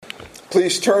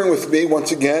Please turn with me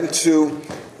once again to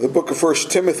the book of 1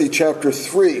 Timothy chapter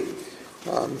 3.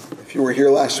 If you were here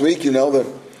last week, you know that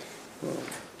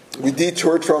we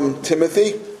detoured from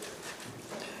Timothy,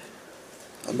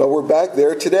 but we're back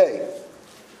there today.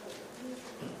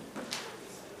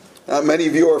 Many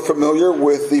of you are familiar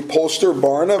with the pollster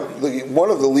Barna, one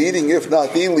of the leading, if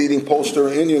not the leading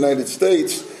pollster in the United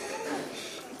States.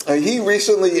 He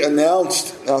recently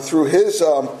announced through his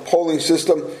polling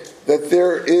system that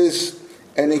there is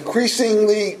an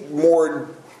increasingly more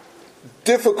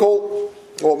difficult,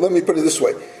 well, let me put it this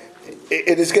way.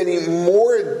 It is getting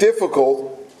more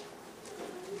difficult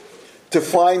to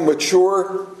find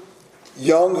mature,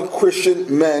 young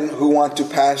Christian men who want to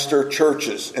pastor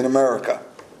churches in America.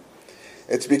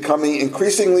 It's becoming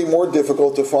increasingly more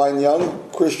difficult to find young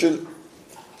Christian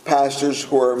pastors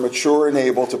who are mature and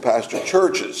able to pastor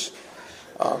churches.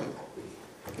 Our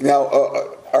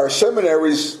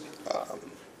seminaries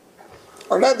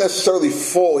are not necessarily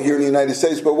full here in the United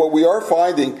States, but what we are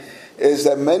finding is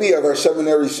that many of our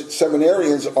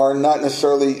seminarians are not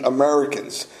necessarily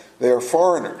Americans. They are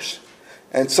foreigners.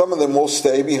 And some of them will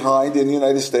stay behind in the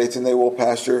United States and they will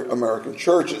pastor American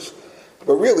churches.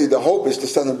 But really the hope is to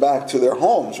send them back to their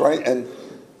homes, right? And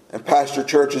pastor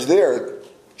churches there.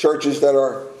 Churches that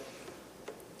are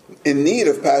in need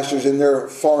of pastors in their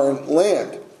foreign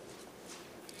land.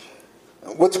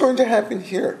 What's going to happen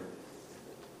here?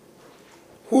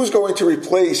 Who's going to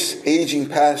replace aging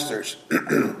pastors?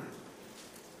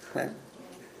 Right?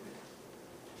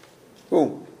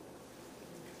 Who?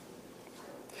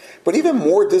 But even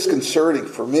more disconcerting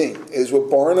for me is what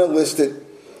Barna listed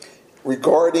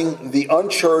regarding the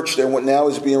unchurched and what now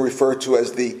is being referred to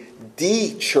as the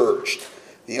de-churched.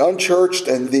 The unchurched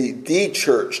and the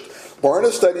de-churched. Barna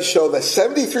studies show that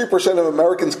 73% of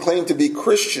Americans claim to be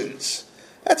Christians.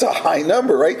 That's a high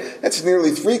number, right? That's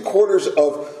nearly 3/4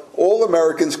 of all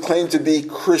Americans claim to be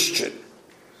Christian.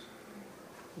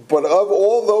 But of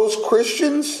all those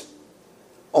Christians,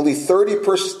 only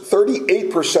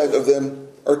 38% of them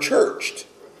are churched.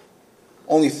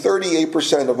 Only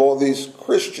 38% of all these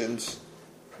Christians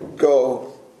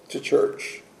go to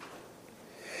church.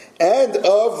 And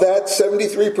of that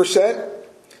 73%,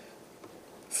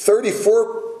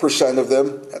 34% of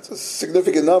them, that's a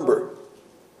significant number,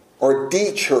 are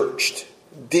de-churched.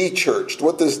 De-churched.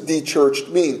 What does de-churched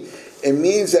mean? It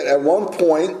means that at one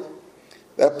point,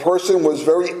 that person was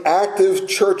very active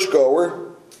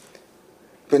churchgoer,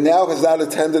 but now has not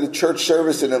attended a church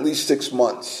service in at least 6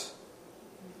 months.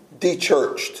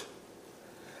 De-churched.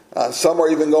 Some are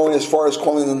even going as far as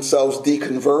calling themselves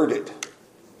deconverted.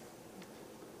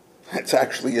 That's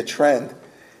actually a trend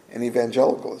in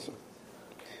evangelicalism.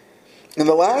 In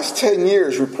the last 10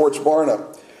 years, reports Barna,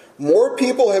 more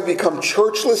people have become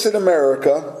churchless in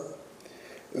America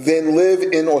than live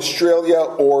in Australia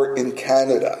or in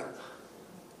Canada.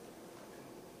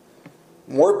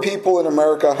 More people in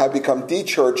America have become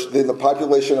de-churched than the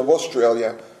population of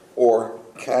Australia or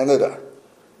Canada.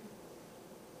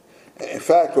 In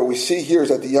fact, what we see here is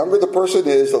that the younger the person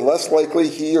is, the less likely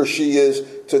he or she is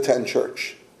to attend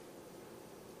church.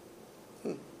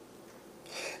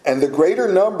 And the greater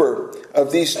number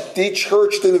of these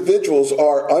de-churched individuals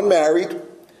are unmarried,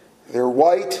 they're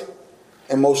white,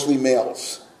 and mostly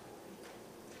males.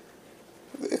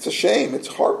 It's a shame. It's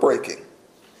heartbreaking.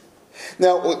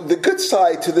 Now, the good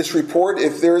side to this report,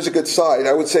 if there is a good side,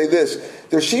 I would say this.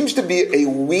 There seems to be a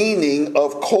weaning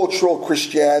of cultural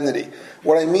Christianity.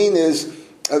 What I mean is,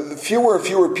 fewer and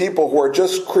fewer people who are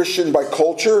just Christian by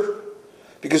culture,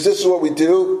 because this is what we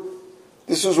do.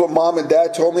 This is what mom and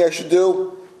dad told me I should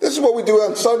do. This is what we do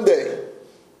on Sunday.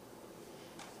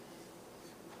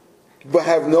 But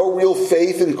have no real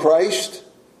faith in Christ.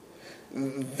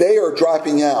 They are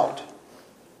dropping out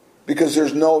because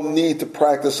there's no need to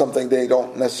practice something they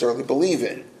don't necessarily believe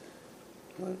in.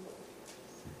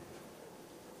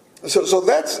 So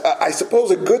that's, I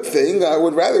suppose, a good thing. I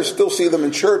would rather still see them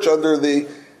in church under the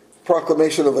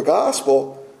proclamation of the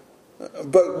gospel.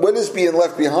 But what is being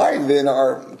left behind then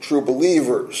are true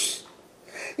believers.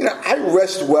 I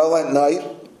rest well at night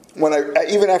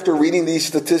even after reading these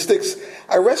statistics.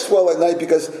 I rest well at night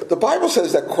because the Bible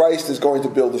says that Christ is going to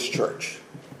build his church.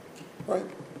 Right?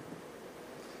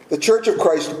 The church of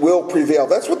Christ will prevail.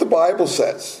 That's what the Bible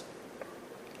says.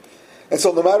 And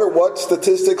so no matter what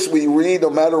statistics we read, no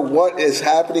matter what is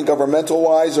happening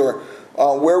governmental-wise or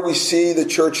where we see the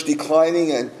church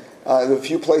declining and the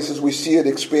few places we see it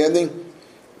expanding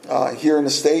here in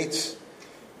the States,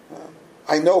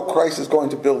 I know Christ is going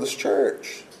to build his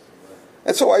church.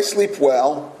 And so I sleep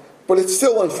well, but it's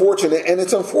still unfortunate. And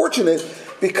it's unfortunate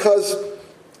because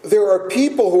there are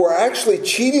people who are actually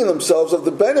cheating themselves of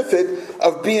the benefit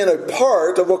of being a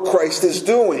part of what Christ is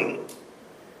doing.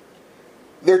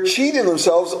 They're cheating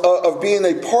themselves of being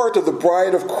a part of the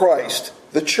bride of Christ,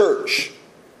 the church.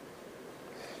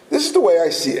 This is the way I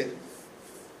see it.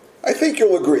 I think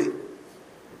you'll agree.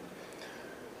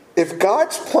 If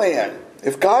God's plan,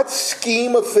 if God's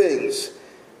scheme of things,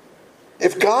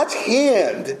 if God's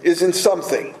hand is in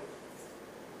something,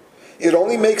 it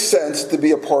only makes sense to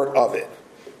be a part of it.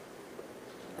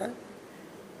 Right?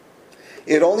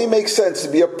 It only makes sense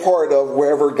to be a part of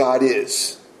wherever God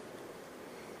is.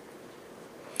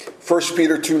 1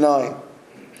 Peter 2:9.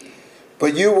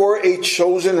 But you were a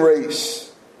chosen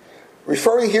race,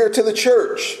 referring here to the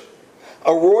church,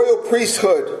 a royal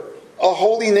priesthood, a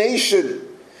holy nation,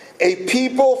 a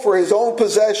people for his own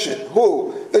possession.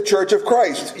 Who? The church of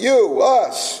Christ. You,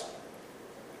 us.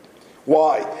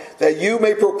 Why? That you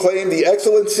may proclaim the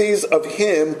excellencies of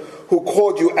him who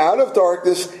called you out of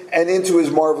darkness and into his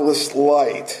marvelous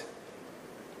light.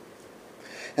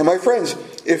 And my friends,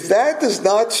 if that does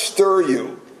not stir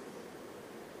you,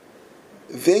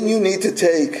 then you need to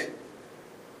take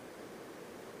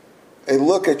a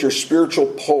look at your spiritual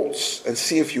pulse and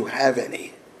see if you have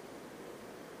any.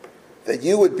 That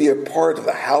you would be a part of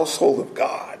the household of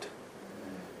God,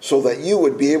 so that you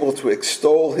would be able to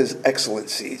extol his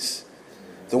excellencies,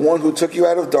 the one who took you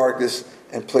out of darkness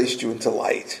and placed you into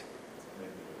light.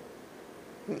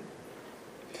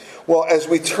 Well, as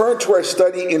we turn to our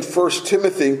study in 1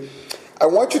 Timothy, I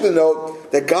want you to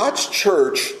note that God's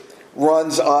church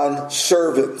runs on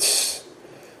servants.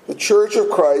 The church of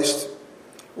Christ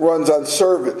runs on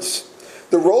servants.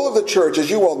 The role of the church, as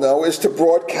you well know, is to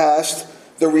broadcast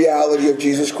the reality of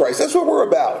Jesus Christ. That's what we're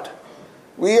about.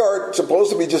 We are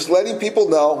supposed to be just letting people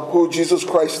know who Jesus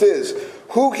Christ is,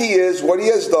 who he is, what he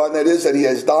has done. That is, that he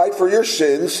has died for your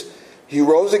sins, he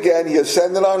rose again, he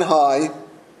ascended on high,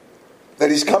 that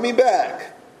he's coming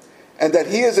back, and that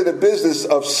he is in the business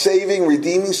of saving,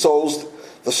 redeeming souls,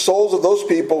 the souls of those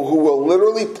people who will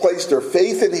literally place their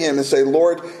faith in him and say,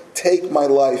 Lord, take my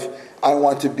life. I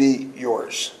want to be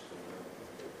yours.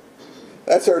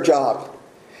 That's our job.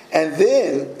 And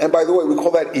then, and by the way, we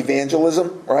call that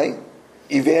evangelism, right?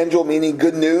 Evangel meaning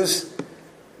good news.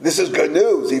 This is good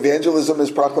news. Evangelism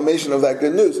is proclamation of that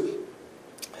good news.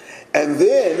 And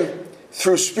then,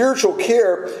 through spiritual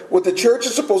care, what the church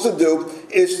is supposed to do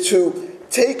is to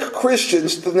take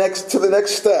Christians to the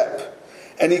next step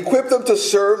and equip them to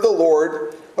serve the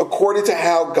Lord according to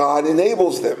how God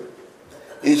enables them.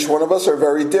 Each one of us are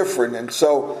very different, and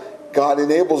so God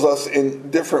enables us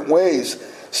in different ways.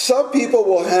 Some people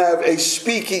will have a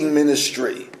speaking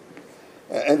ministry,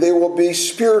 and they will be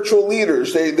spiritual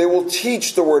leaders. They will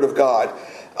teach the Word of God.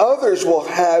 Others will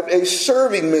have a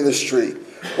serving ministry,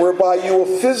 whereby you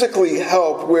will physically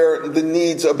help where the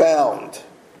needs abound.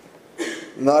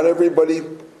 Not everybody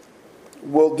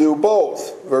will do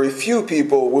both. Very few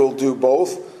people will do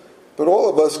both, but all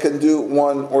of us can do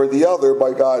one or the other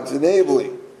by God's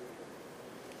enabling.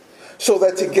 So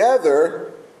that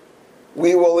together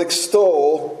we will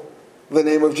extol the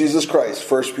name of Jesus Christ.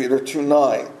 1 Peter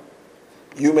 2:9.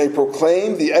 You may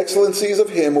proclaim the excellencies of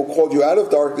him who called you out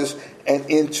of darkness and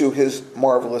into his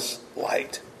marvelous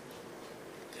light.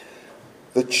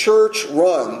 The church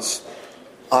runs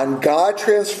on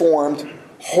God-transformed,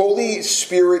 Holy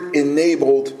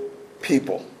Spirit-enabled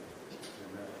people.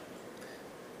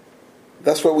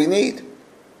 That's what we need.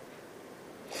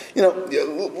 You know,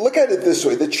 look at it this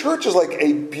way. The church is like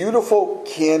a beautiful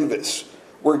canvas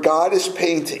where God is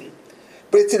painting,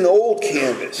 but it's an old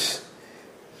canvas.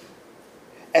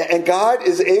 And God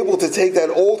is able to take that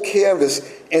old canvas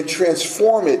and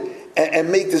transform it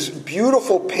and make this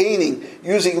beautiful painting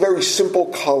using very simple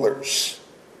colors.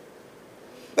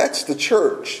 That's the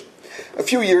church. A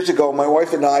few years ago, my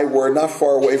wife and I were not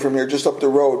far away from here, just up the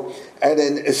road, at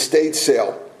an estate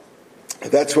sale.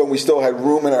 That's when we still had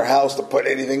room in our house to put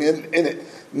anything in it.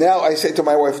 Now I say to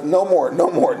my wife, no more.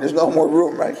 There's no more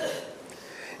room, right?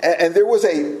 And there was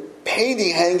a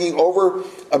painting hanging over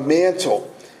a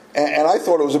mantle. And I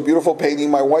thought it was a beautiful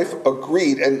painting. My wife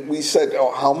agreed, and we said,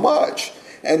 oh, how much?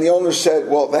 And the owner said,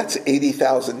 well, that's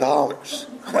 $80,000.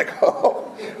 I'm like,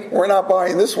 oh, we're not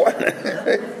buying this one.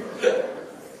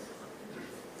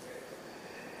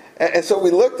 And so we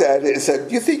looked at it and said,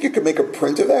 do you think you could make a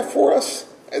print of that for us?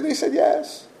 And they said,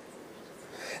 yes.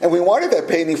 And we wanted that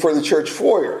painting for the church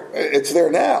foyer. It's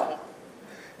there now.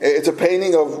 It's a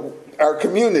painting of our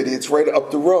community. It's right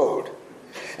up the road.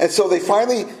 And so they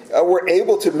finally were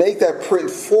able to make that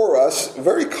print for us.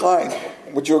 Very kind.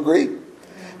 Would you agree?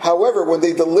 However, when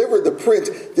they delivered the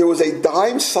print, there was a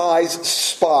dime-sized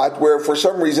spot where, for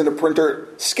some reason, the printer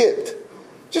skipped.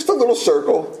 Just a little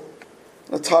circle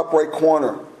in the top right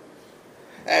corner.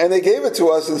 And they gave it to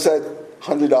us and said,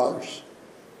 $100. I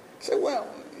said, well,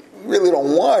 we really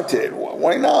don't want it.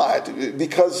 Why not?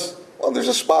 Because, well, there's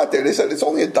a spot there. They said it's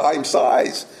only a dime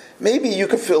size. Maybe you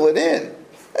could fill it in.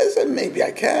 I said, maybe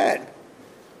I can.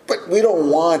 But we don't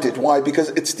want it. Why? Because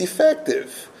it's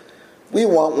defective. We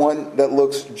want one that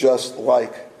looks just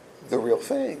like the real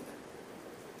thing.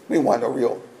 We want a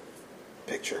real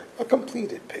picture, a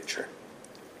completed picture.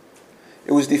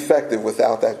 It was defective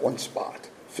without that one spot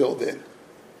filled in.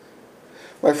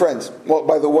 My friends, well,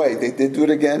 by the way, they did do it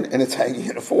again, and it's hanging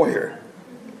in a foyer.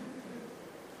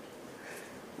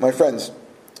 My friends,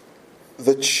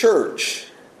 the church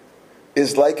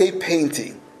is like a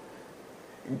painting.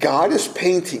 God is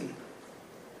painting.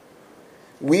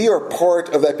 We are part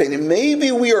of that painting.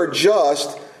 Maybe we are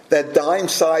just that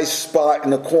dime-sized spot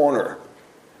in the corner.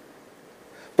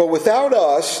 But without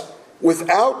us,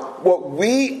 without what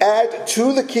we add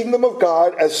to the kingdom of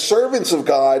God as servants of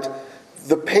God,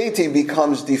 the painting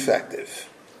becomes defective.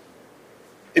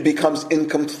 It becomes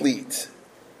incomplete.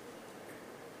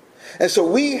 And so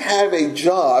we have a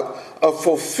job of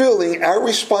fulfilling our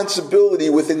responsibility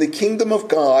within the kingdom of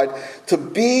God to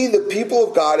be the people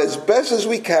of God as best as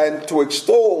we can, to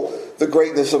extol the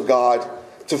greatness of God,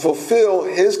 to fulfill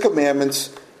His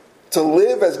commandments, to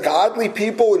live as godly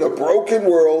people in a broken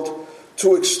world,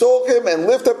 to extol Him and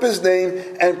lift up His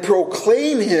name and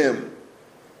proclaim Him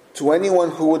to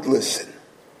anyone who would listen.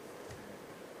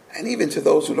 And even to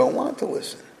those who don't want to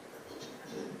listen,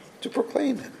 to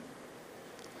proclaim Him.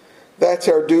 That's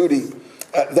our duty.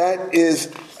 That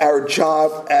is our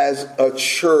job as a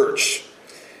church.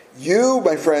 You,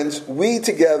 my friends, we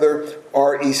together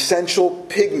are essential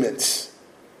pigments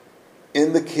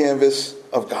in the canvas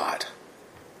of God.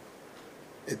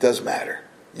 It does matter.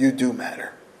 You do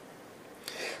matter.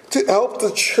 To help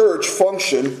the church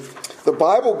function, the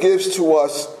Bible gives to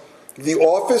us the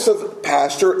office of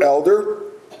pastor, elder,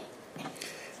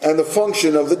 and the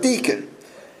function of the deacon.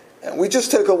 And we just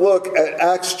take a look at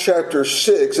Acts chapter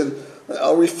 6, and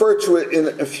I'll refer to it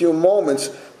in a few moments.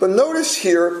 But notice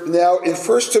here now in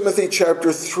 1 Timothy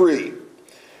chapter 3.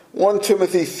 1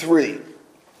 Timothy 3.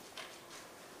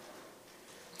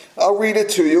 I'll read it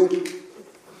to you,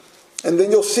 and then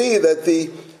you'll see that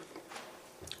the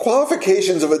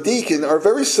qualifications of a deacon are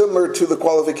very similar to the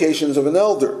qualifications of an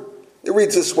elder. It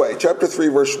reads this way, chapter 3,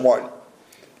 verse 1.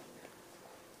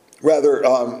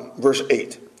 Verse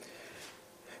 8.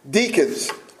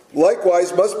 Deacons,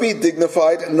 likewise, must be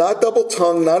dignified, not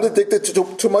double-tongued, not addicted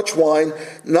to too much wine,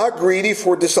 not greedy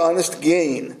for dishonest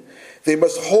gain. They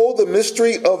must hold the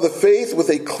mystery of the faith with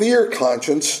a clear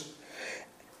conscience,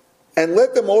 and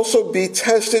let them also be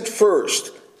tested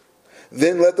first.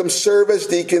 Then let them serve as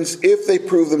deacons if they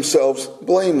prove themselves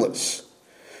blameless.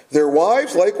 Their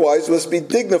wives, likewise, must be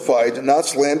dignified, not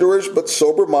slanderers, but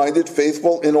sober-minded,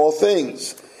 faithful in all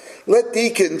things. Let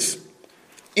deacons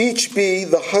each be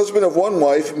the husband of one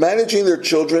wife, managing their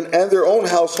children and their own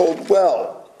household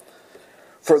well.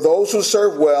 For those who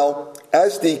serve well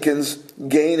as deacons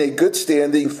gain a good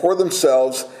standing for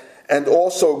themselves and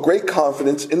also great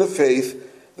confidence in the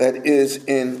faith that is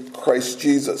in Christ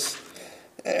Jesus.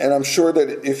 And I'm sure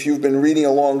that if you've been reading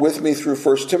along with me through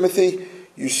 1 Timothy,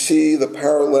 you see the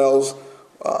parallels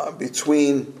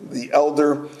between the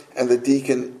elder and the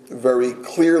deacon very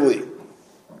clearly.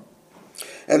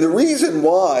 And the reason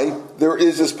why there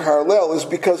is this parallel is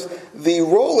because the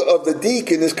role of the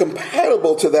deacon is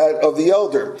compatible to that of the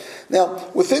elder. Now,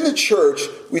 within the church,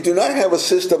 we do not have a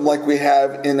system like we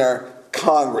have in our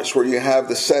Congress, where you have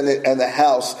the Senate and the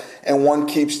House, and one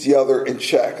keeps the other in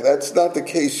check. That's not the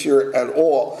case here at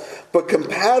all. But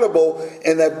compatible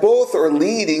in that both are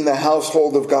leading the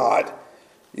household of God.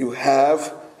 You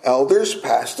have elders,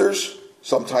 pastors,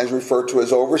 sometimes referred to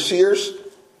as overseers,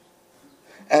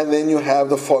 and then you have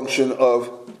the function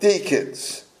of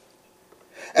deacons.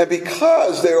 And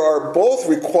because they are both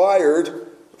required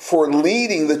for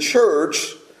leading the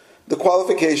church, the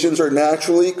qualifications are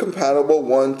naturally compatible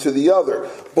one to the other.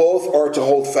 Both are to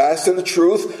hold fast to the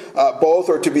truth. Both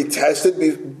are to be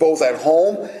tested both at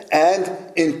home and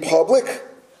in public.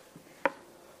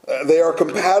 They are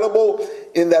compatible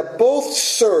in that both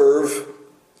serve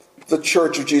the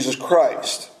Church of Jesus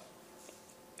Christ.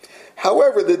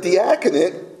 However, the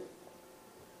diaconate,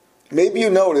 maybe you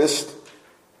noticed,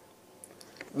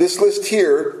 this list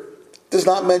here does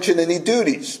not mention any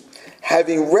duties.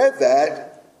 Having read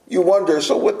that, you wonder,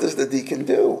 so what does the deacon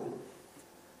do?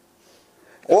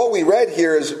 All we read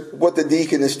here is what the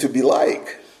deacon is to be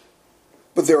like,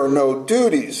 but there are no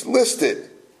duties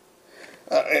listed.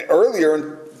 Earlier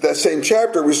in that same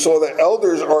chapter, we saw that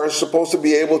elders are supposed to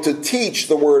be able to teach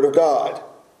the Word of God.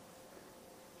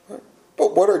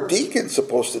 But what are deacons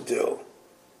supposed to do?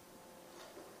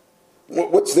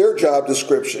 What's their job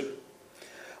description?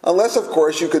 Unless, of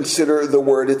course, you consider the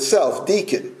word itself,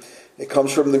 deacon. It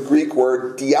comes from the Greek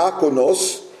word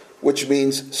diakonos, which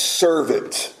means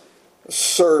servant.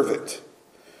 Servant.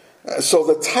 So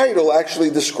the title actually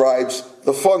describes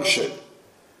the function.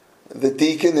 The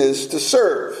deacon is to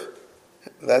serve.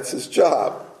 That's his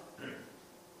job.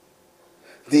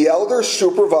 The elder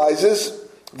supervises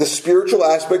the spiritual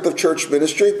aspect of church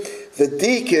ministry. The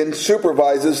deacon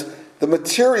supervises the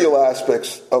material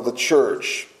aspects of the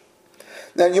church.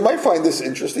 Now, you might find this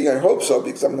interesting. I hope so,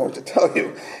 because I'm going to tell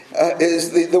you.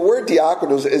 The word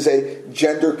diakonos is a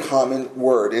gender common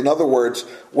word. In other words,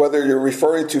 whether you're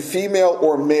referring to female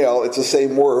or male, it's the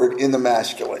same word in the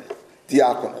masculine.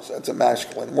 Diakonos, that's a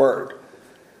masculine word.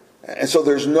 And so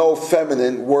there's no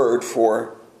feminine word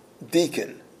for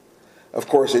deacon. Of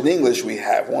course, in English we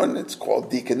have one. It's called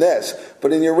deaconess.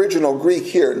 But in the original Greek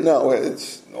here, no,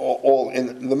 it's all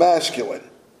in the masculine.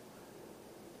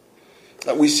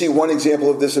 We see one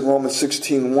example of this in Romans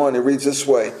 16:1. It reads this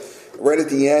way, right at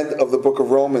the end of the book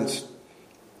of Romans,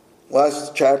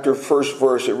 last chapter, first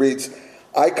verse, it reads,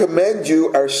 I commend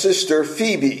you, our sister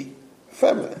Phoebe,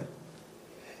 feminine,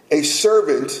 a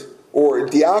servant, or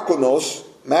diakonos,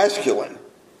 masculine,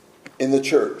 in the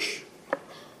church.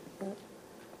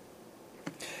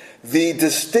 The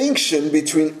distinction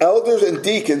between elders and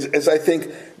deacons is, I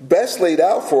think, best laid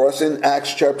out for us in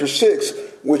Acts chapter 6,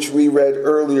 which we read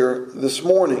earlier this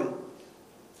morning.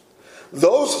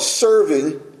 Those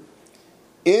serving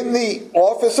in the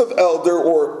office of elder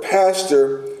or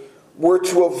pastor were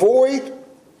to avoid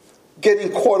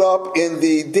getting caught up in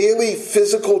the daily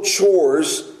physical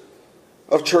chores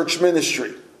of church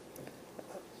ministry.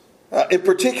 In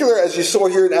particular, as you saw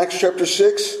here in Acts chapter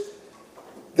 6,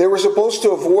 they were supposed to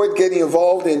avoid getting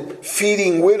involved in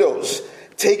feeding widows,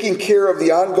 taking care of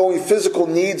the ongoing physical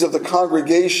needs of the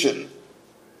congregation.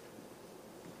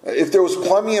 If there was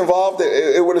plumbing involved,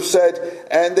 it would have said,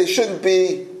 and they shouldn't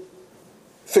be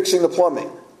fixing the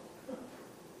plumbing.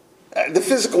 The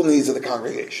physical needs of the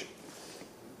congregation.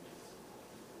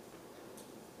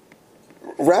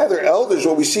 Rather, elders,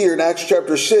 what we see here in Acts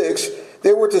chapter 6,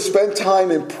 they were to spend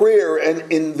time in prayer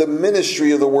and in the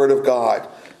ministry of the Word of God,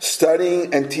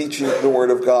 studying and teaching the Word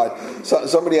of God. So,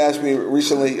 somebody asked me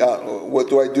recently, what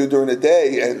do I do during the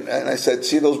day? And I said,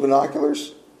 see those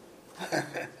binoculars?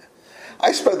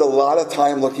 I spend a lot of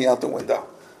time looking out the window.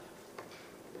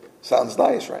 Sounds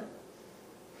nice, right?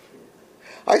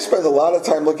 I spend a lot of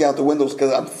time looking out the windows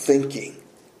because I'm thinking.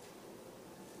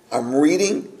 I'm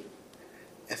reading,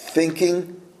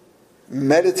 thinking,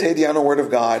 meditating on the Word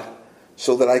of God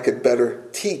so that I could better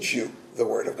teach you the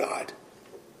Word of God.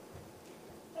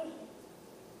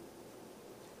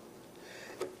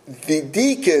 The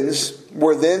deacons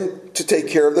were then to take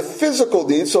care of the physical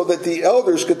needs so that the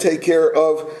elders could take care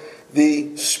of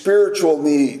the spiritual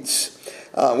needs.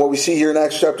 What we see here in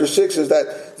Acts chapter 6 is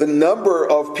that the number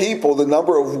of people, the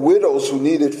number of widows who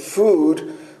needed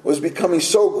food was becoming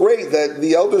so great that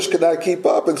the elders could not keep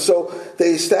up. And so they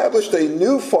established a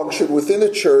new function within the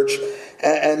church.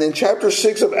 And in chapter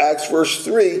 6 of Acts, verse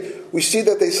 3, we see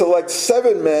that they select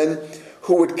 7 men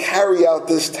who would carry out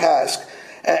this task.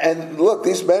 And look,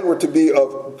 these men were to be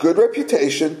of good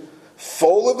reputation,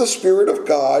 full of the Spirit of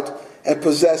God, and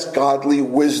possess godly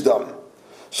wisdom.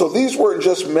 So these weren't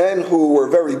just men who were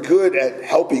very good at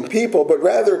helping people, but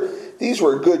rather these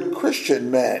were good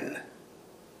Christian men.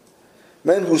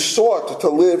 Men who sought to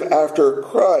live after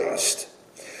Christ.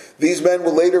 These men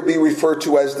will later be referred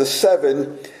to as the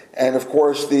 7, and of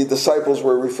course the disciples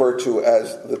were referred to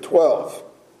as the 12.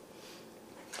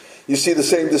 You see the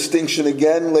same distinction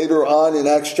again later on in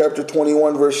Acts chapter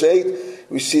 21, verse 8.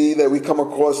 We see that we come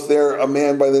across there a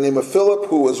man by the name of Philip,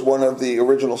 who was one of the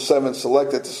original 7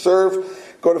 selected to serve.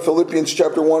 Go to Philippians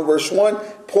chapter 1, verse 1.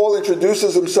 Paul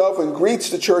introduces himself and greets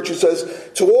the church. He says,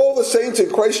 to all the saints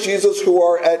in Christ Jesus who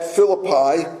are at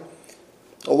Philippi,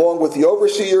 along with the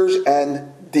overseers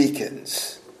and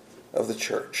deacons of the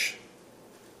church.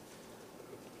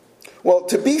 Well,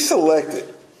 to be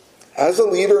selected as a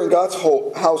leader in God's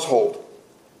household,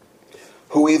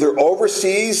 who either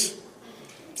oversees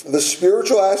the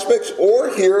spiritual aspects or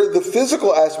here the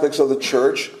physical aspects of the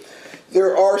church,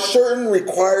 there are certain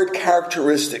required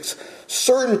characteristics,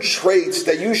 certain traits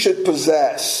that you should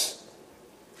possess.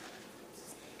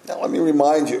 Now let me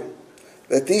remind you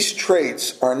that these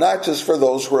traits are not just for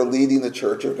those who are leading the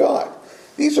church of God.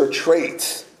 These are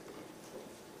traits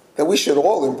that we should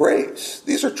all embrace.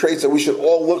 These are traits that we should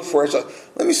all look for ourselves.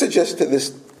 Let me suggest to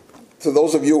this to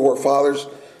those of you who are fathers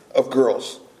of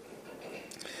girls,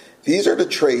 these are the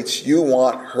traits you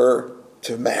want her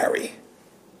to marry.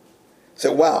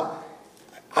 So, wow,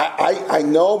 I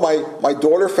know my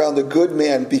daughter found a good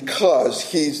man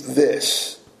because he's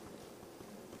this.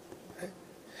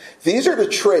 These are the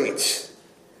traits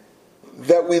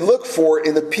that we look for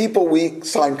in the people we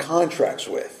sign contracts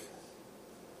with,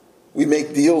 we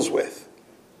make deals with.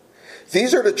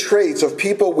 These are the traits of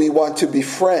people we want to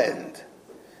befriend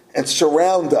and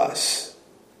surround us.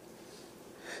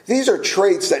 These are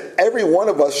traits that every one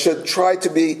of us should try to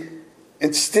be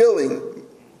instilling,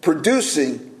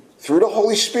 producing through the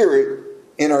Holy Spirit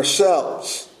in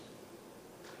ourselves.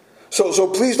 So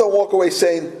please don't walk away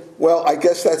saying, well, I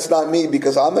guess that's not me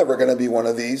because I'm never going to be one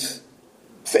of these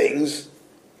things.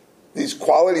 These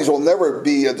qualities will never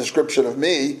be a description of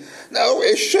me. No,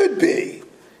 it should be.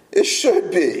 It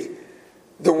should be.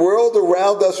 The world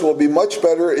around us will be much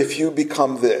better if you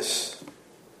become this.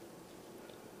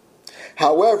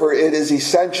 However, it is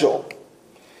essential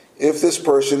if this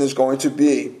person is going to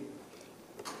be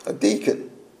a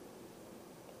deacon.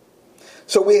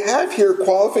 So we have here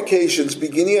qualifications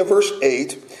beginning at verse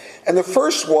 8, and the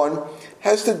first one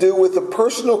has to do with the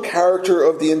personal character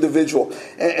of the individual.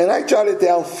 And I jotted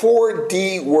down 4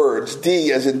 D words,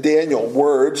 D as in Daniel,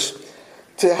 words,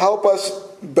 to help us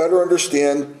better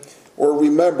understand or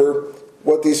remember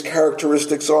what these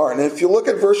characteristics are. And if you look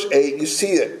at verse 8, you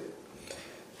see it.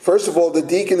 First of all, the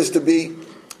deacon is to be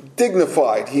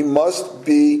dignified. He must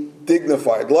be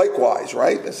dignified. Likewise,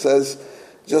 right? It says,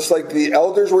 just like the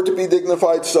elders were to be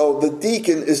dignified, so the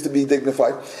deacon is to be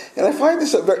dignified. And I find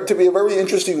this to be a very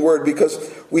interesting word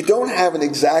because we don't have an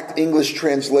exact English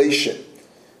translation.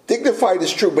 Dignified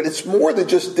is true, but it's more than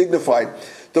just dignified.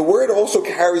 The word also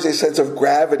carries a sense of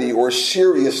gravity or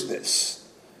seriousness.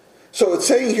 So it's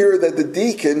saying here that the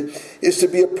deacon is to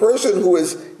be a person who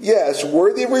is, yes,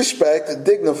 worthy of respect,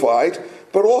 dignified,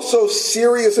 but also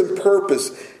serious in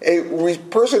purpose, a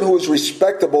person who is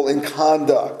respectable in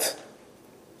conduct.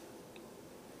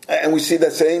 And we see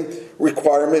that same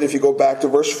requirement, if you go back to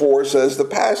verse 4, it says the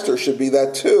pastor should be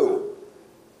that too.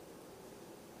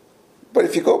 But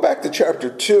if you go back to chapter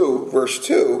 2, verse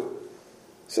 2,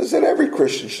 it says that every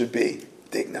Christian should be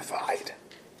dignified.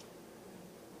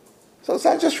 So it's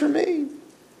not just for me,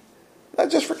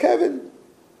 not just for Kevin,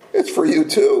 it's for you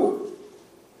too.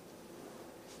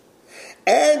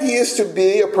 And he is to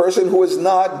be a person who is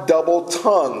not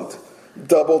double-tongued.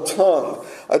 Double-tongued.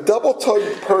 A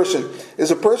double-tongued person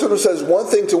is a person who says one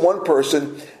thing to one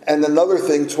person and another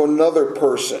thing to another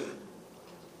person.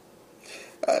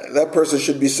 That person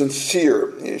should be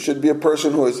sincere. He should be a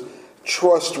person who is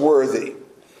trustworthy.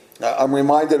 I'm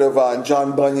reminded of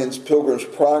John Bunyan's Pilgrim's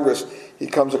Progress. He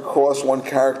comes across one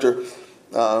character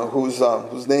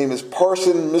whose name is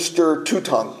Parson Mr.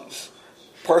 Two-Tongues.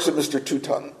 Parson Mr.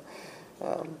 Two-Tongue.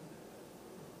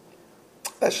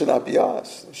 That should not be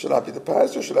us. It should not be the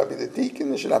pastor. It should not be the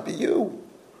deacon. It should not be you.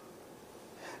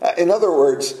 In other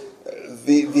words,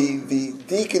 the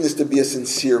deacon is to be a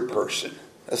sincere person.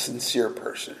 A sincere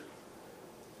person.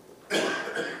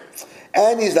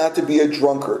 And he's not to be a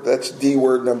drunkard. That's D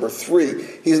word number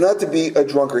 3. He's not to be a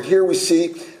drunkard. Here we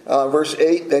see, verse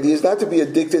 8, that he is not to be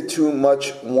addicted to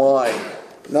much wine.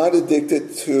 Not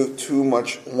addicted to too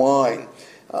much wine.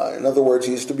 In other words,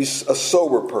 he is to be a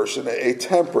sober person, a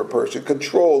temperate person,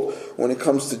 controlled when it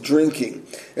comes to drinking.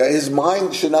 His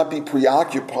mind should not be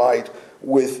preoccupied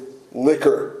with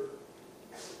liquor.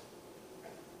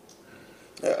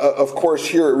 Of course,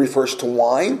 here it refers to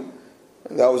wine.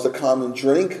 That was the common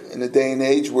drink in a day and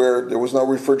age where there was no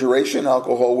refrigeration.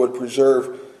 Alcohol would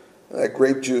preserve that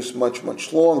grape juice much,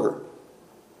 much longer.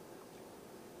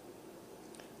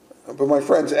 But my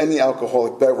friends, any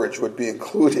alcoholic beverage would be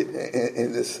included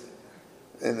in this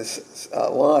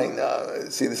line.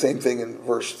 See the same thing in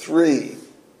verse 3.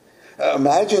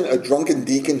 Imagine a drunken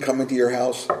deacon coming to your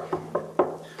house.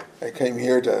 I came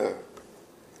here to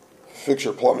fix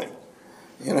your plumbing.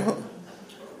 You know?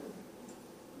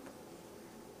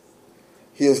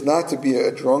 He is not to be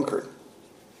a drunkard.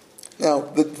 Now,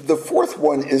 the fourth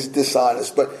one is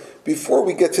dishonest. But before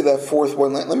we get to that fourth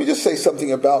one, let me just say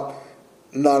something about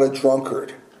not a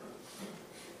drunkard.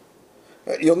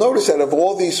 You'll notice that of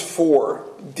all these 4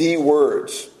 D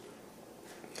words,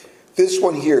 this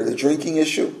one here, the drinking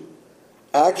issue,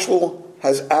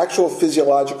 has actual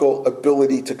physiological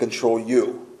ability to control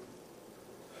you.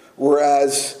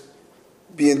 Whereas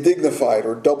being dignified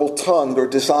or double-tongued or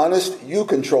dishonest, you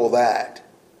control that.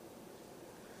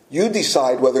 You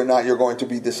decide whether or not you're going to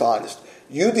be dishonest.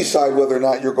 You decide whether or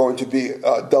not you're going to be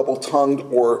double-tongued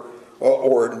or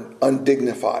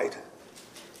undignified.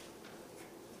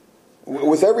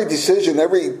 With every decision,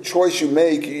 every choice you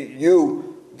make,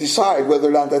 you decide whether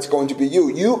or not that's going to be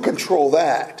you. You control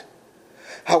that.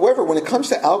 However, when it comes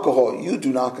to alcohol, you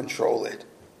do not control it.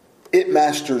 It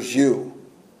masters you.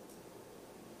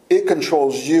 It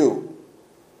controls you.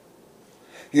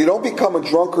 You don't become a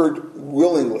drunkard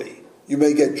willingly. You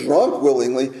may get drunk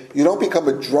willingly. You don't become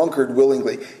a drunkard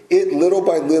willingly. It little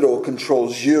by little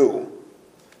controls you.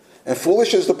 And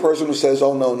foolish is the person who says,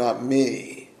 "Oh no, not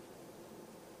me."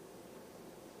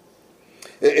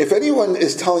 If anyone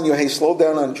is telling you, "Hey, slow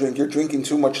down on drink, you're drinking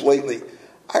too much lately,"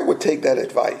 I would take that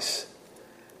advice.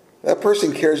 That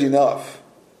person cares enough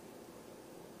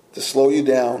to slow you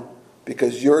down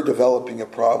because you're developing a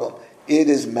problem. It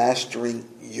is mastering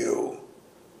you.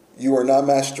 You are not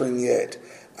mastering it.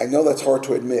 I know that's hard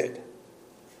to admit,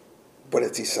 but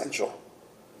it's essential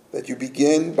that you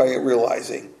begin by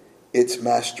realizing it's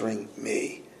mastering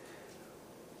me.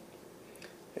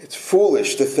 It's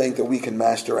foolish to think that we can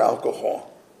master alcohol.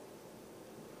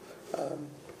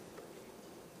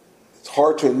 It's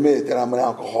hard to admit that I'm an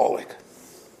alcoholic,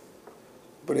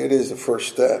 but it is the first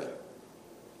step.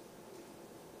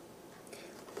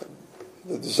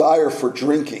 The desire for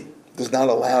drinking does not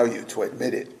allow you to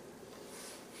admit it,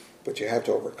 but you have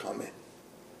to overcome it.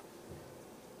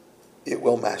 It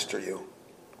will master you.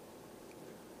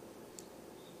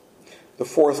 The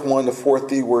fourth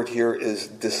D word here is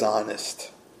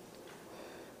dishonest.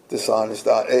 Dishonest.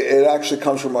 It actually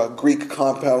comes from a Greek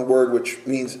compound word which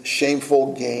means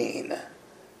shameful gain.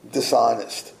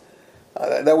 Dishonest.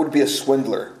 That would be a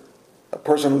swindler, a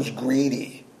person who's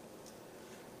greedy,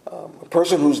 a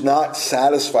person who's not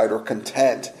satisfied or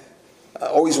content,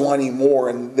 always wanting more,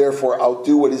 and therefore I'll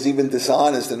do what is even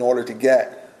dishonest in order to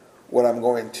get what I'm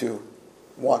going to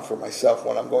want for myself,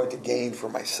 what I'm going to gain for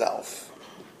myself.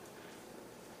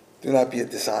 Do not be a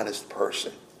dishonest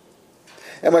person.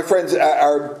 And my friends,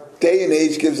 our day and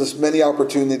age gives us many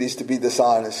opportunities to be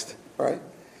dishonest, right?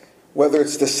 Whether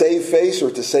it's to save face or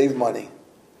to save money.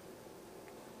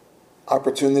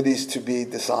 Opportunities to be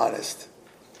dishonest.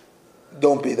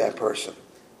 Don't be that person.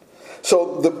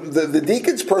 So the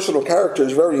deacon's personal character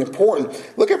is very important.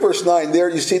 Look at verse 9 there.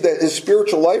 You see that his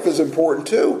spiritual life is important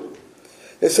too.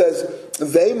 It says,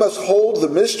 they must hold the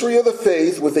mystery of the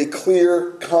faith with a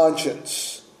clear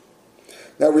conscience.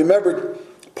 Now remember,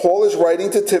 Paul is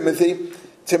writing to Timothy.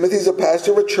 Timothy's a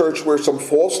pastor of a church where some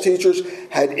false teachers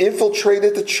had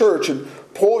infiltrated the church, and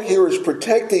Paul here is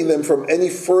protecting them from any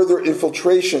further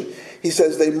infiltration. He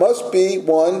says they must be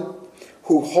one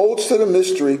who holds to the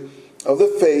mystery of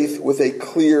the faith with a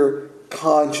clear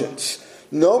conscience.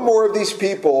 No more of these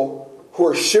people who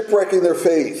are shipwrecking their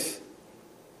faith.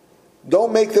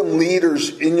 Don't make them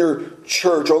leaders in your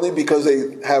church only because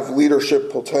they have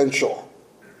leadership potential.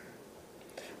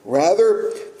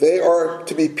 Rather, they are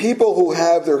to be people who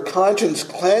have their conscience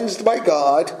cleansed by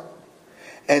God,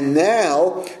 and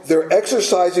now they're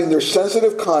exercising their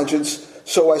sensitive conscience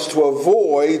so as to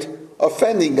avoid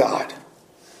offending God.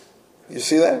 You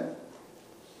see that?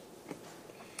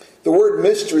 The word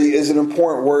mystery is an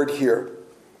important word here.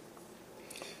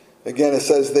 Again, it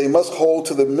says they must hold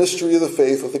to the mystery of the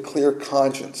faith with a clear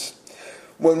conscience.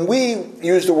 When we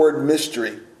use the word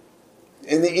mystery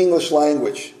in the English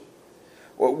language,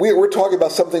 we're talking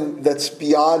about something that's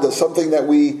beyond us, something that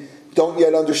we don't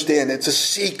yet understand. It's a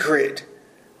secret,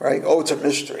 right? Oh, it's a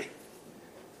mystery.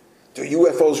 Do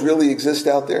UFOs really exist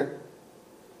out there?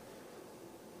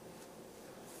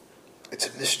 It's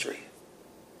a mystery.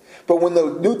 But when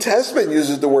the New Testament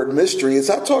uses the word mystery, it's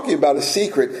not talking about a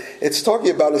secret. It's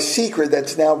talking about a secret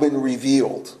that's now been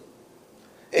revealed.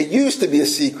 It used to be a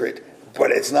secret, but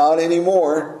it's not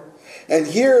anymore. And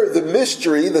here the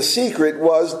mystery, the secret,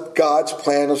 was God's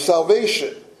plan of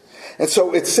salvation. And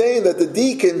so it's saying that the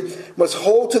deacon must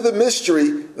hold to the mystery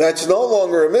that's no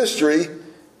longer a mystery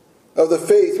of the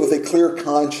faith with a clear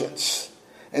conscience.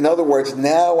 In other words,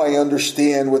 now I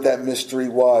understand what that mystery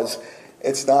was.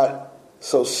 It's not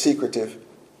so secretive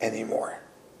anymore.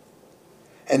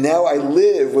 And now I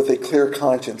live with a clear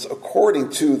conscience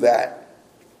according to that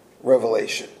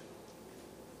revelation.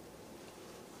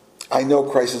 I know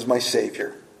Christ is my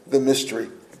Savior. The mystery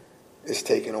is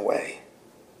taken away.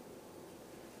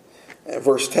 And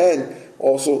verse 10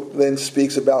 also then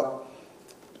speaks about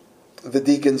the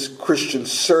deacon's Christian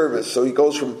service. So he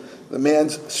goes from the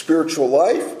man's spiritual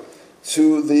life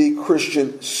to the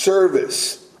Christian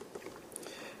service.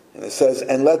 And it says,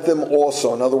 and let them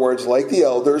also, in other words, like the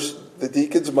elders, the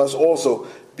deacons must also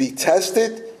be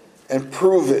tested and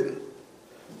proven.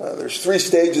 There's 3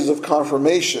 stages of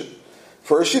confirmation.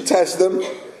 First you test them,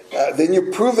 then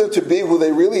you prove them to be who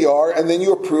they really are, and then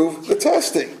you approve the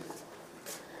testing.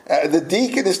 The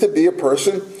deacon is to be a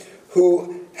person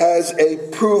who has a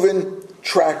proven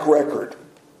track record.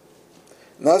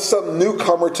 Not some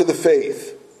newcomer to the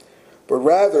faith, but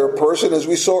rather a person, as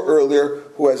we saw earlier,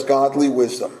 who has godly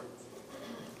wisdom.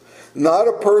 Not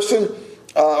a person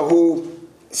who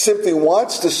simply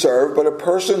wants to serve, but a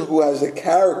person who has a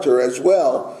character as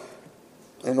well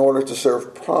in order to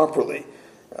serve properly.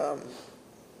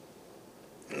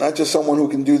 Not just someone who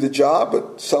can do the job,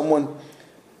 but someone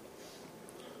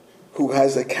who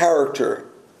has a character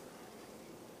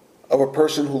of a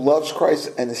person who loves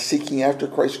Christ and is seeking after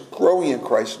Christ, growing in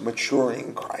Christ, maturing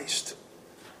in Christ.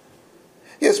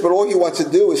 Yes, but all he wants to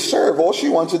do is serve. All she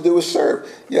wants to do is serve.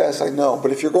 Yes, I know.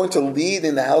 But if you're going to lead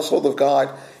in the household of God,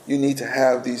 you need to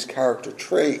have these character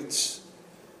traits.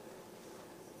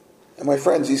 And my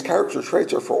friends, these character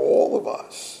traits are for all of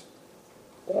us.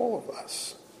 All of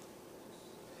us.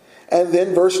 And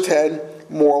then verse 10,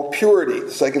 moral purity.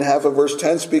 The second half of verse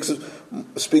 10 speaks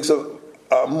of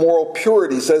moral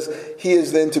purity. It says, he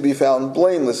is then to be found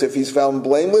blameless. If he's found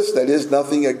blameless, that is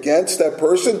nothing against that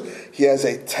person. He has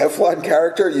a Teflon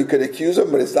character. You could accuse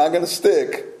him, but it's not going to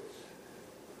stick.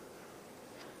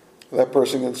 That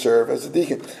person can serve as a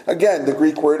deacon. Again, the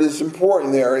Greek word is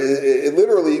important there. It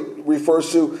literally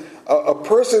refers to a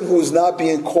person who is not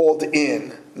being called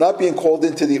in, not being called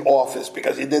into the office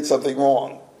because he did something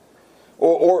wrong.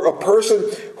 Or a person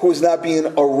who is not being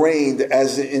arraigned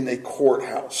as in a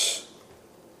courthouse.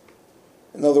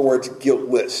 In other words,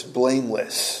 guiltless,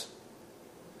 blameless.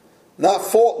 Not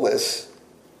faultless,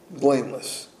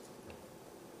 blameless.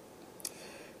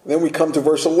 Then we come to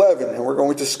verse 11, and we're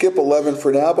going to skip 11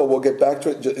 for now, but we'll get back to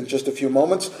it in just a few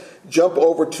moments. Jump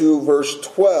over to verse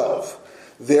 12.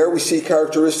 There we see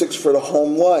characteristics for the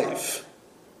home life.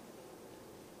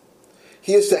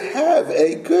 He is to have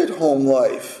a good home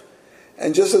life.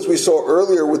 And just as we saw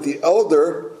earlier with the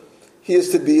elder, he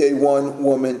is to be a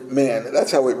one-woman man.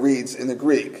 That's how it reads in the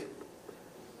Greek.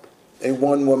 A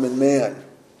one-woman man.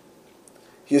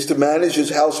 He is to manage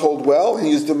his household well.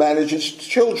 He is to manage his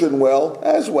children well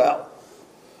as well.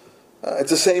 It's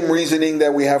the same reasoning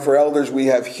that we have for elders we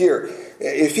have here.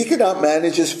 If he cannot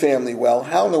manage his family well,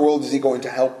 how in the world is he going to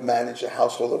help manage the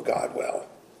household of God well?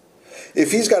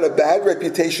 If he's got a bad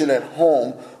reputation at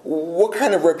home, what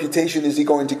kind of reputation is he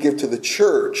going to give to the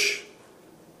church?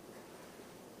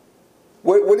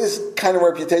 What kind of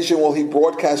reputation will he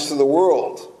broadcast to the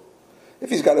world if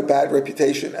he's got a bad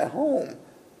reputation at home?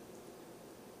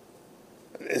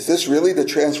 Is this really the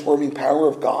transforming power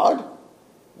of God?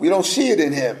 We don't see it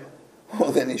in him.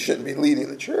 Well, then he shouldn't be leading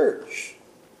the church.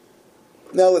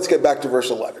 Now let's get back to verse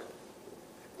 11.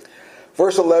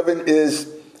 Verse 11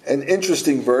 is an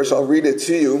interesting verse. I'll read it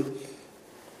to you.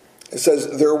 It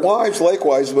says, their wives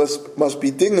likewise must be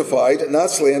dignified,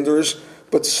 not slanderers,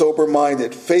 but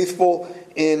sober-minded, faithful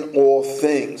in all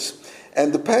things.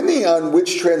 And depending on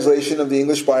which translation of the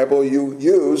English Bible you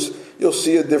use, you'll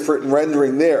see a different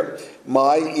rendering there.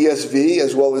 My ESV,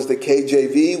 as well as the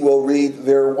KJV, will read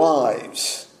their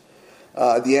wives. The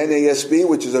NASB,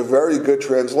 which is a very good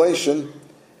translation,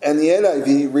 and the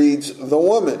NIV reads the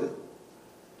woman.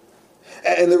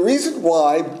 And the reason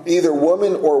why either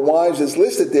woman or wives is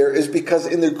listed there is because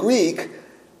in the Greek,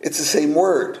 it's the same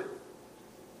word.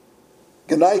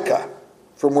 Gynaika,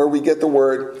 from where we get the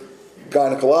word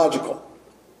gynecological.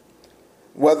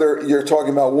 Whether you're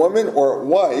talking about woman or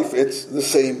wife, it's the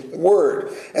same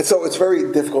word. And so it's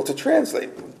very difficult to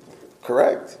translate,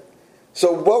 correct?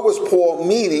 So what was Paul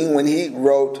meaning when he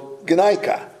wrote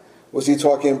Gynaika? Was he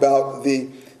talking about the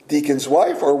deacon's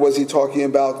wife, or was he talking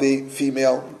about the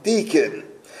female deacon?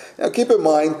 Now keep in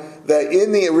mind that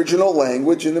in the original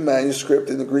language, in the manuscript,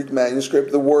 in the Greek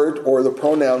manuscript, the word or the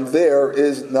pronoun there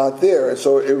is not there. And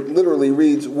so it literally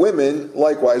reads women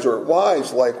likewise, or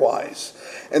wives likewise.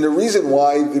 And the reason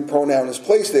why the pronoun is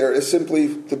placed there is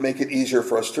simply to make it easier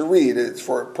for us to read. It's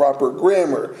for proper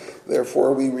grammar.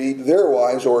 Therefore, we read their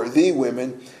wives or the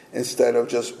women instead of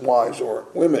just wives or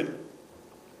women.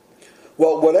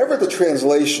 Well, whatever the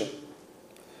translation,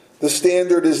 the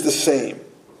standard is the same.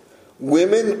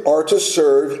 Women are to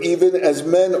serve even as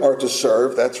men are to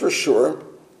serve, that's for sure.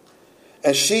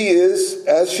 And she is,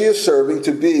 as she is serving,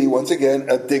 to be, once again,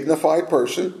 a dignified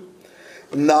person,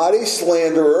 not a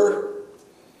slanderer.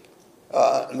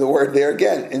 The word there,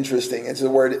 again, interesting. It's the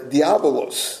word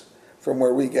diabolos, from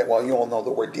where we get, well, you all know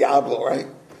the word diablo, right?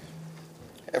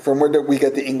 And from where we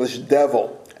get the English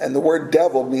devil. And the word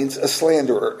devil means a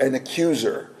slanderer, an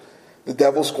accuser. The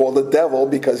devil's called the devil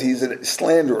because he's a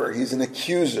slanderer. He's an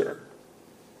accuser.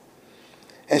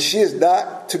 And she is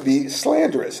not to be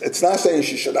slanderous. It's not saying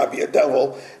she should not be a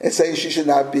devil. It's saying she should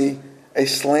not be a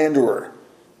slanderer.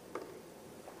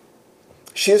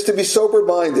 She is to be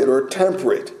sober-minded or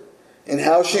temperate. in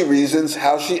how she reasons,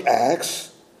 how she acts.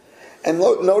 And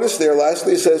notice there,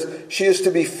 lastly, it says, she is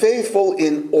to be faithful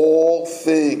in all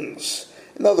things.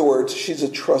 In other words, she's a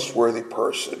trustworthy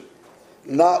person,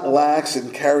 not lax in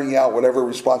carrying out whatever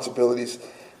responsibilities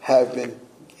have been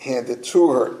handed to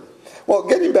her. Well,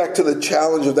 getting back to the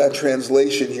challenge of that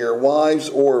translation here, wives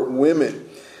or women,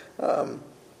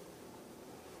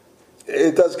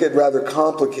 it does get rather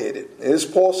complicated. Is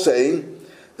Paul saying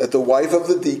that the wife of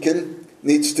the deacon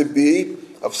needs to be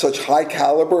of such high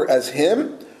caliber as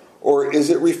him? Or is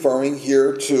it referring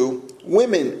here to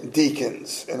women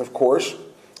deacons? And of course,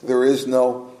 there is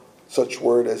no such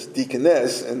word as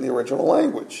deaconess in the original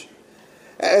language.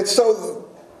 And so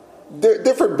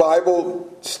different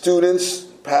Bible students,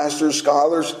 pastors,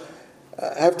 scholars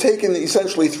have taken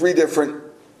essentially three different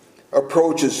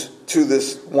approaches to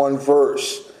this one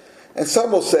verse. And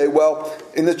some will say, well,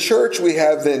 in the church we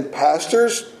have then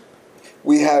pastors,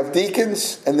 we have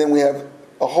deacons, and then we have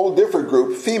a whole different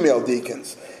group, female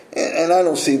deacons. And I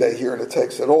don't see that here in the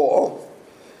text at all.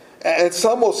 And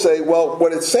some will say, well,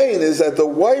 what it's saying is that the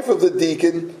wife of the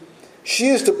deacon, she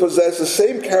is to possess the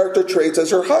same character traits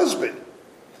as her husband.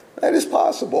 That is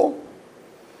possible.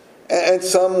 And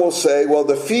some will say, well,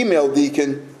 the female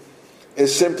deacon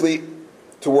is simply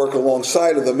to work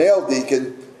alongside of the male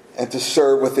deacon and to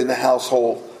serve within the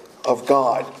household of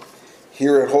God.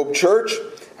 Here at Hope Church,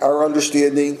 our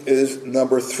understanding is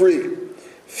number 3.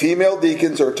 Female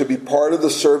deacons are to be part of the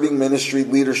serving ministry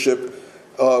leadership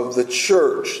of the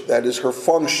church. That is her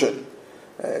function.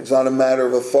 It's not a matter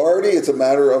of authority, it's a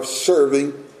matter of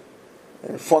serving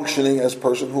and functioning as a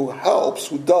person who helps,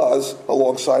 who does,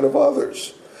 alongside of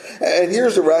others. And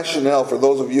here's the rationale for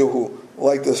those of you who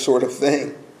like this sort of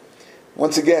thing.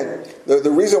 Once again,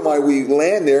 the reason why we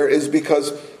land there is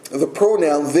because the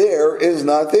pronoun there is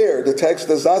not there. The text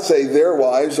does not say their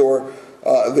wives or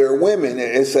their women.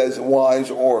 It says wives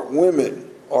or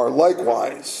women are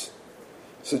likewise,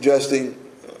 suggesting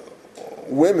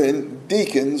women,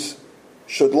 deacons,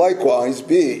 should likewise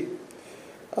be.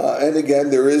 And again,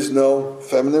 there is no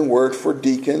feminine word for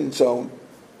deacon, so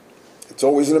it's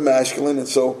always in a masculine, and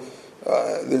so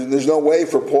there's no way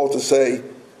for Paul to say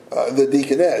the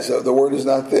deaconess. The word is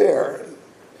not there.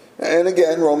 And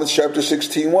again, Romans chapter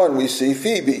 16:1, we see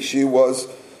Phoebe. She was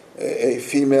a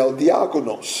female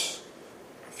diakonos,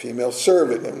 female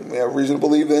servant, and we have reason to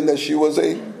believe then that she was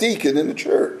a deacon in the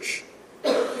church.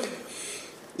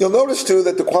 You'll notice too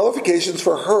that the qualifications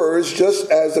for her is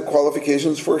just as the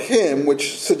qualifications for him,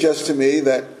 which suggests to me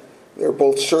that they're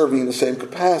both serving in the same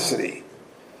capacity.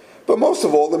 But most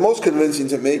of all, the most convincing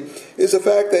to me is the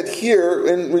fact that here,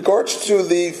 in regards to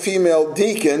the female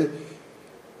deacon,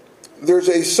 there's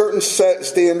a certain set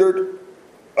standard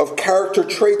of character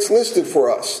traits listed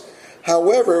for us.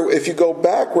 However, if you go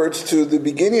backwards to the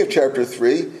beginning of chapter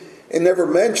 3, it never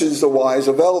mentions the wives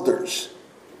of elders.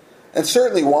 And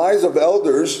certainly wives of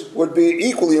elders would be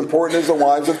equally important as the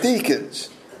wives of deacons.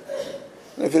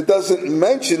 If it doesn't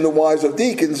mention the wives of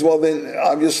deacons, well then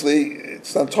obviously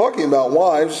it's not talking about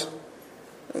wives,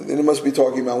 and then it must be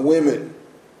talking about women.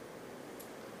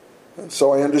 And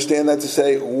so I understand that to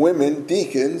say women,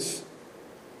 deacons,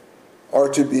 are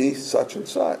to be such and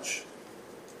such.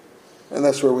 And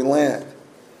that's where we land.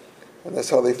 And that's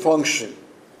how they function.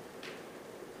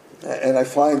 And I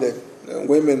find that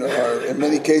women are, in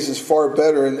many cases, far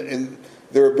better in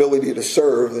their ability to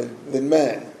serve than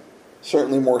men.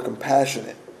 Certainly more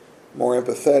compassionate, more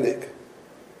empathetic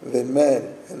than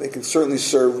men. And they can certainly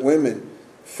serve women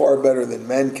far better than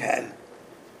men can.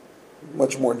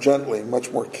 Much more gently,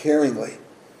 much more caringly.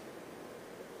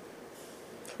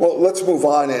 Well, let's move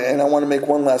on, and I want to make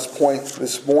one last point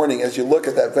this morning. As you look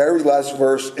at that very last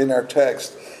verse in our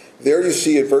text, there you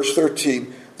see at verse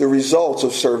 13 the results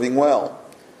of serving well.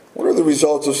 What are the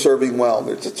results of serving well?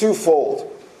 It's a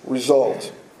twofold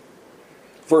result.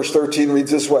 Verse 13 reads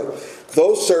this way: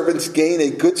 those servants gain a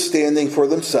good standing for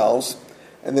themselves,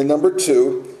 and then number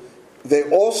 2, they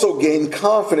also gain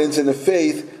confidence in the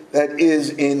faith that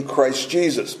is in Christ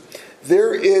Jesus.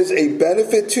 There is a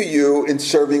benefit to you in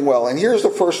serving well. And here's the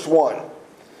first one.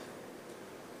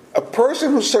 A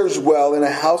person who serves well in a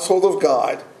household of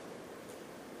God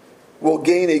will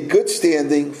gain a good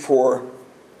standing for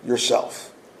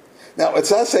yourself. Now,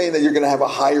 it's not saying that you're going to have a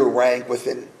higher rank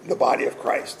within the body of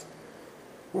Christ.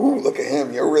 Ooh, look at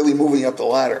him. You're really moving up the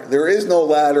ladder. There is no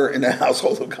ladder in the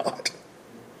household of God.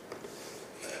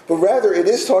 But rather, it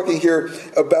is talking here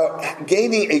about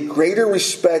gaining a greater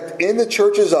respect in the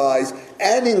church's eyes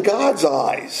and in God's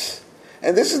eyes.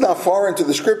 And this is not far into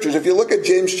the scriptures. If you look at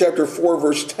James chapter 4,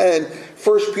 verse 10,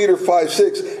 1 Peter 5,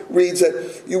 6 reads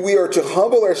that we are to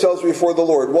humble ourselves before the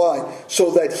Lord. Why?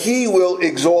 So that he will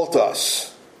exalt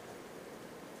us.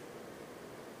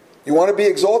 You want to be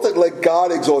exalted? Let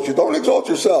God exalt you. Don't exalt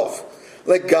yourself.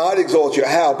 Let God exalt you.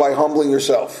 How? By humbling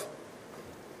yourself.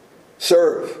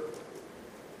 Serve.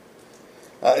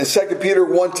 In 2 Peter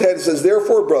 1:10 it says,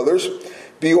 "Therefore, brothers,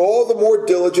 be all the more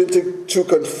diligent to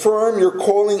confirm your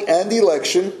calling and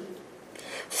election,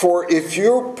 for if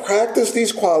you practice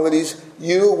these qualities,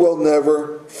 you will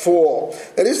never fall."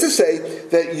 That is to say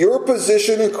that your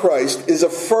position in Christ is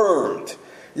affirmed.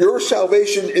 Your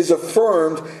salvation is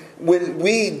affirmed when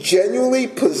we genuinely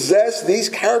possess these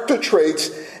character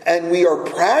traits and we are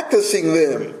practicing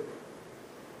them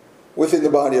within the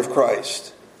body of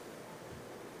Christ.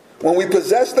 When we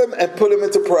possess them and put them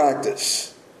into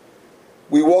practice,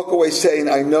 we walk away saying,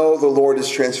 I know the Lord is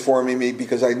transforming me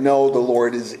because I know the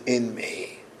Lord is in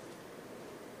me.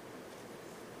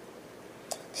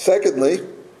 Secondly,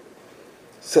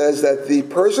 says that the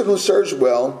person who serves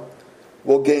well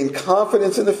will gain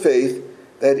confidence in the faith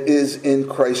that is in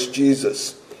Christ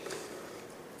Jesus.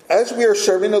 As we are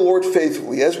serving the Lord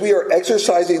faithfully, as we are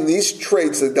exercising these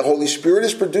traits that the Holy Spirit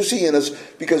is producing in us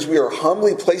because we are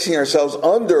humbly placing ourselves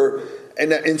under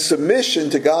and in submission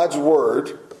to God's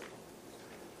Word,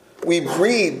 we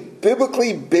breed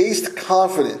biblically based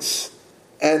confidence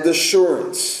and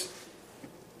assurance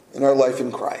in our life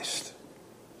in Christ.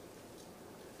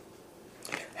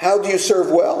 How do you serve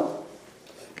well?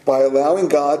 By allowing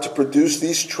God to produce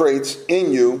these traits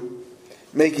in you,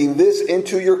 making this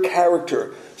into your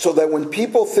character, so that when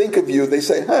people think of you, they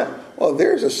say, well,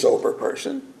 there's a sober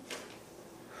person.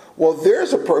 Well,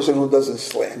 there's a person who doesn't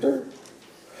slander.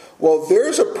 Well,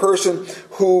 there's a person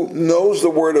who knows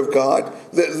the Word of God.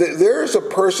 There's a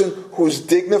person who's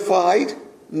dignified,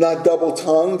 not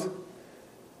double-tongued.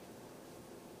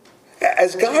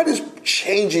 As God is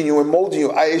changing you and molding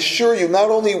you, I assure you, not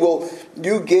only will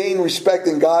you gain respect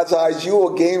in God's eyes, you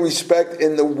will gain respect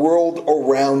in the world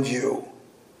around you.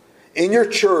 In your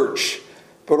church,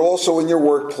 but also in your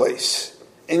workplace,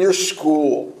 in your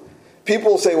school.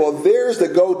 People will say, well, there's the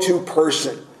go-to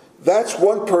person. That's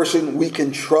one person we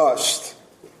can trust.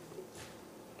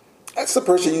 That's the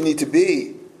person you need to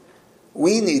be.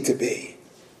 We need to be.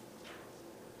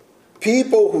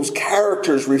 People whose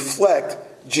characters reflect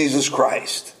Jesus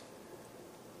Christ.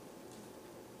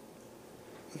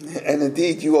 And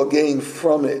indeed, you will gain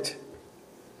from it.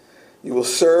 You will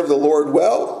serve the Lord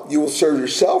well. You will serve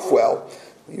yourself well.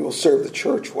 You will serve the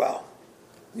church well.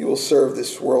 You will serve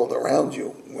this world around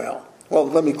you well. Well,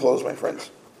 let me close, my friends.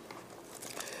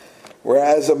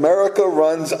 Whereas America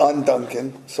runs on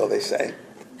Duncan, so they say,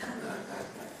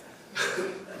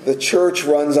 the church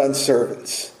runs on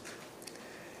servants.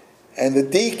 And the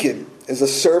deacon is a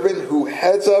servant who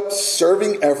heads up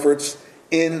serving efforts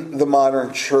in the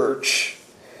modern church.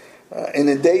 In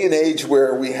a day and age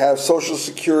where we have Social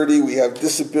Security, we have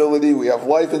disability, we have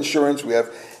life insurance, we have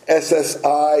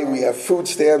SSI, we have food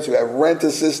stamps, we have rent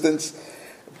assistance,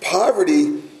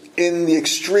 poverty in the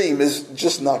extreme is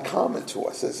just not common to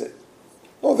us, is it?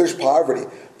 No, there's poverty,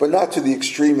 but not to the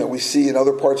extreme that we see in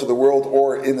other parts of the world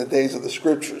or in the days of the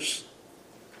Scriptures.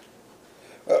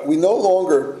 We no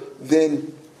longer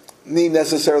then need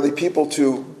necessarily people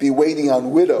to be waiting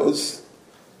on widows,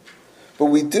 but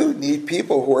we do need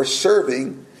people who are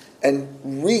serving and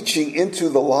reaching into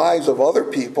the lives of other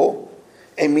people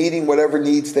and meeting whatever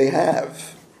needs they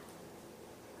have.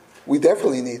 We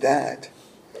definitely need that.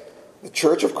 The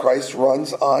Church of Christ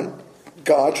runs on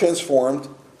God-transformed,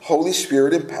 Holy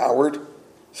Spirit-empowered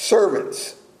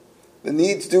servants. The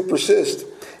needs do persist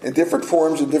in different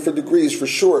forms and different degrees, for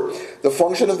sure. The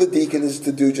function of the deacon is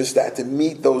to do just that, to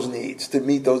meet those needs,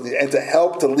 and to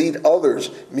help to lead others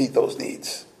meet those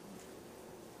needs.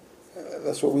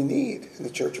 That's what we need in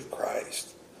the Church of Christ.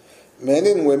 Men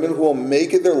and women who will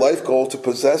make it their life goal to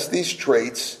possess these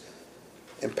traits,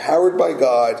 empowered by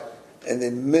God, and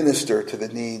then minister to the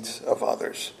needs of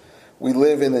others. We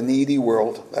live in a needy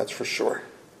world, that's for sure.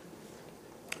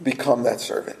 Become that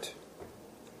servant.